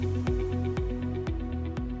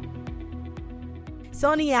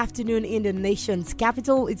Sunny afternoon in the nation's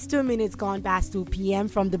capital. It's 2 minutes gone past 2 p.m.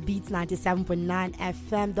 from the Beats 97.9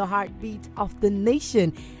 FM, the heartbeat of the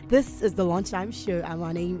nation. This is the Lunchtime Show, and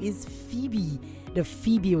my name is Phoebe. The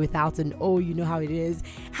Phoebe without an O, you know how it is.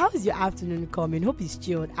 How is your afternoon coming? Hope it's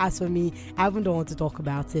chilled. As for me, I haven't want to talk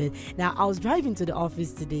about it. Now, I was driving to the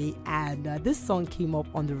office today, and this song came up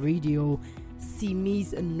on the radio.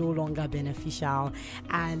 Simi's no longer beneficial.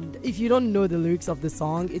 And if you don't know the lyrics of the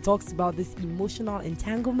song, it talks about this emotional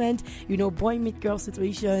entanglement, boy meet girl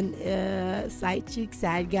situation, side chick,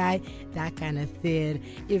 side guy, that kind of thing.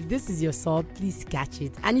 If this is your song, please catch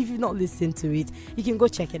it. And if you've not listened to it, you can go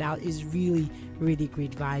check it out. It's really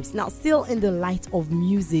great vibes. Now, still in the light of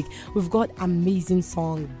music, we've got amazing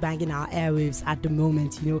song banging our airwaves at the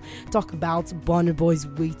moment. Talk about Burna Boy's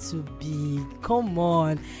Way to Be. Come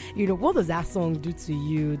on, what does that song do to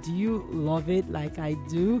you? Do you love it like I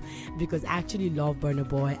do? Because I actually love Burna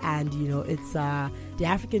Boy, and it's the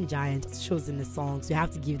African giant shows in the song, so you have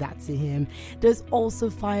to give that to him. There's also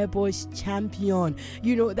Fireboy's Champion.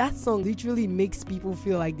 That song literally makes people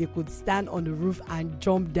feel like they could stand on the roof and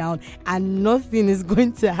jump down and nothing is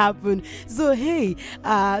going to happen. So hey,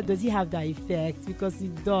 does he have that effect? Because he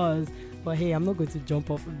does. But hey, I'm not going to jump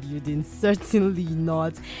off a building, certainly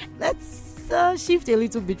not. Let's shift a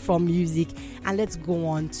little bit from music and let's go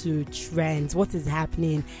on to trends. What is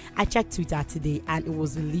happening? I checked Twitter today and it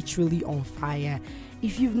was literally on fire.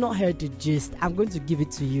 If you've not heard the gist, I'm going to give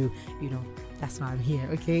it to you. That's why I'm here,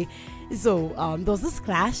 okay? So there was this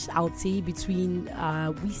clash, I would say, between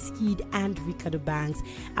Wizkid and Ricardo Banks.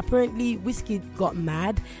 Apparently, Wizkid got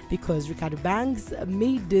mad because Ricardo Banks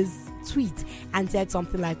made this tweet and said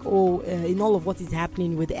something like, in all of what is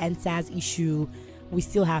happening with the NSAS issue, we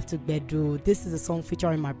still have to bedu. This is a song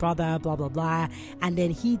featuring my brother, blah, blah, blah. And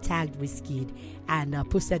then he tagged Wizkid and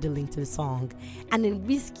posted the link to the song. And then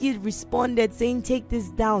Wizkid responded saying, take this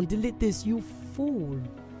down, delete this, you fool.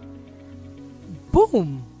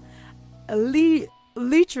 Boom.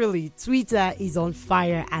 Literally, Twitter is on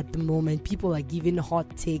fire at the moment. People are giving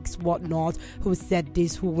hot takes, whatnot, who said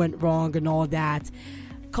this, who went wrong and all that.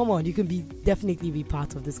 Come on, you can definitely be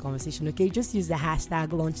part of this conversation, okay? Just use the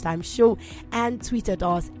hashtag Lunchtime Show and tweet at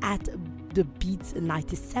us at the Beats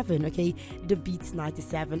 97, okay? The Beats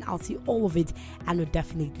 97. I'll see all of it and will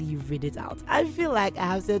definitely read it out. I feel like I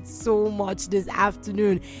have said so much this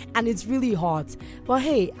afternoon and it's really hot. But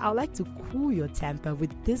hey, I'd like to cool your temper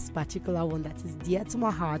with this particular one that is dear to my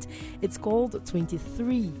heart. It's called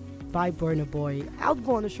 23 by Burna Boy. I'll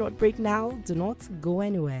go on a short break now. Do not go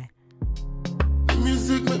anywhere.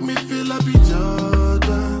 Music make me feel like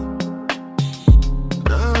Jordan.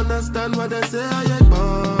 Now understand what they say, I ain't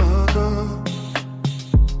born.